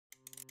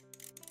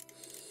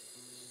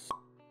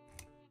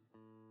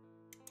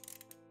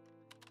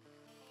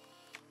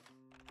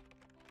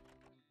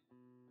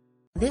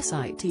This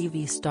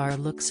ITV star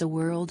looks a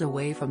world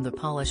away from the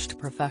polished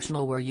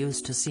professional we're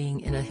used to seeing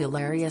in a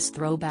hilarious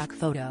throwback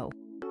photo.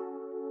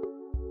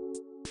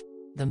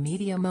 The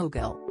media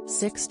mogul,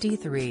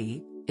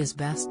 63, is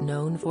best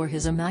known for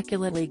his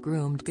immaculately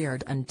groomed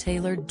beard and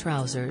tailored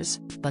trousers,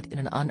 but in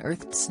an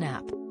unearthed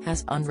snap,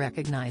 has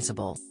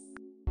unrecognizable.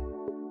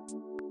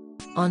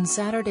 On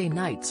Saturday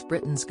night's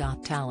Britain's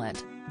Got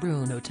Talent,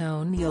 Bruno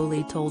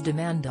Tonioli told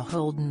Amanda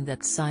Holden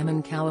that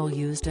Simon Cowell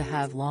used to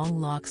have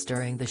long locks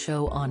during the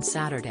show on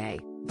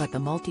Saturday, but the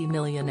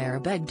multi-millionaire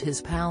begged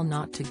his pal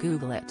not to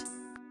Google it.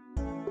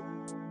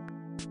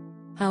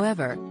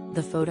 However,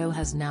 the photo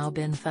has now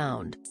been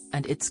found,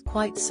 and it's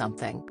quite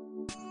something.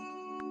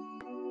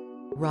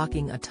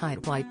 Rocking a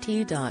tight white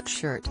T-dot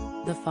shirt,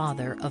 the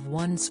father of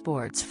one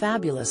sports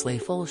fabulously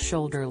full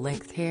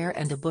shoulder-length hair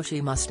and a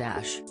bushy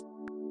moustache.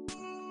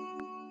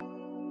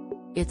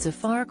 It's a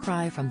far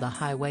cry from the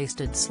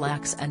high-waisted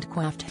slacks and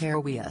coiffed hair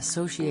we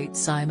associate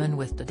Simon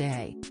with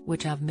today,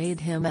 which have made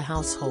him a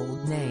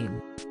household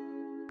name.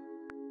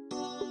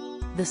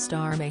 The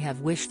star may have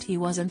wished he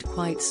wasn't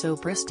quite so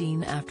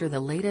pristine after the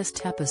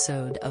latest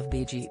episode of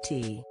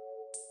BGT.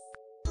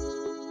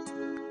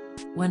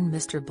 When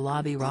Mr.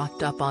 Blobby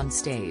rocked up on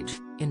stage,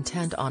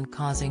 intent on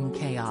causing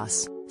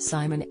chaos,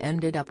 Simon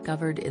ended up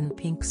covered in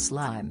pink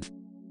slime.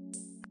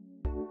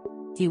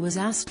 He was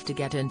asked to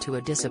get into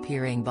a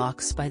disappearing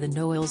box by the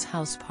Noel's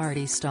House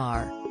Party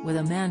star, with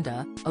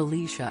Amanda,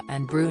 Alicia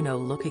and Bruno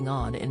looking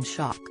on in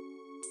shock.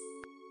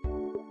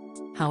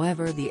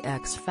 However, the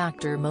X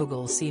Factor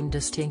mogul seemed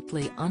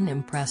distinctly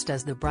unimpressed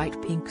as the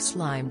bright pink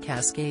slime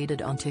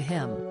cascaded onto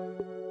him.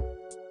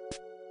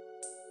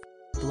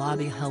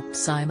 Blobby helped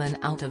Simon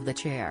out of the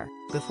chair,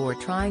 before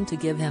trying to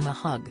give him a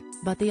hug,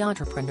 but the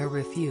entrepreneur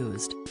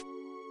refused.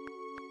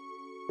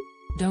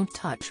 "Don't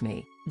touch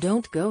me,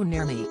 don't go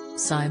near me,"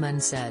 Simon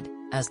said,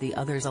 as the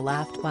others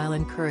laughed while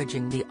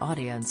encouraging the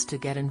audience to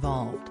get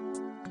involved.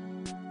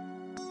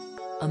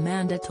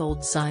 Amanda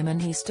told Simon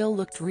he still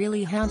looked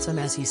really handsome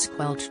as he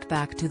squelched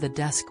back to the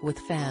desk with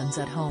fans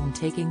at home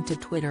taking to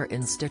Twitter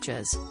in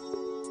stitches.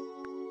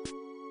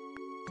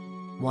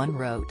 One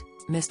wrote,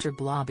 "Mr.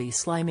 Blobby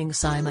sliming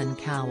Simon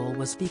Cowell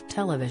was peak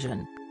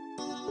television."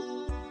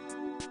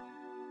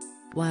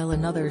 While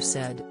another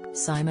said,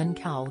 "Simon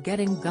Cowell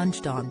getting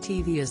gunged on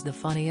TV is the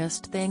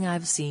funniest thing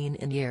I've seen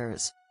in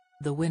years."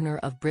 The winner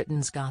of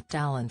Britain's Got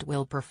Talent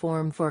will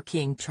perform for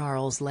King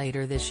Charles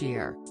later this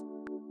year.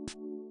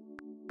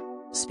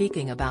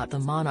 Speaking about the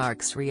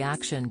monarch's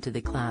reaction to the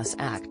class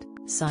act,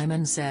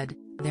 Simon said,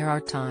 "There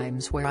are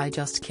times where I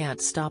just can't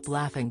stop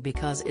laughing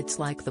because it's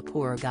like the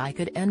poor guy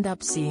could end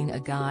up seeing a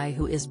guy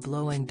who is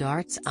blowing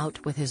darts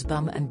out with his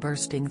bum and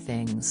bursting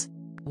things.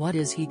 What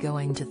is he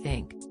going to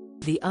think?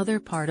 The other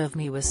part of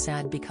me was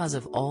sad because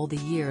of all the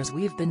years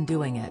we've been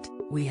doing it,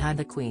 we had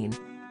the Queen.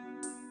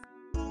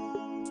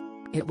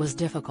 It was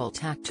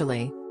difficult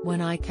actually, when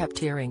I kept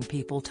hearing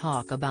people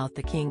talk about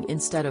the King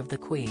instead of the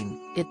Queen.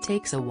 It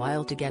takes a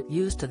while to get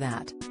used to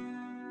that.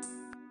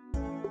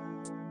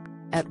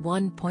 At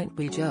one point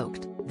we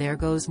joked, 'There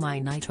goes my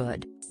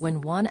knighthood,' when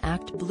one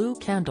act blew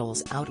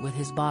candles out with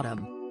his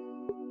bottom.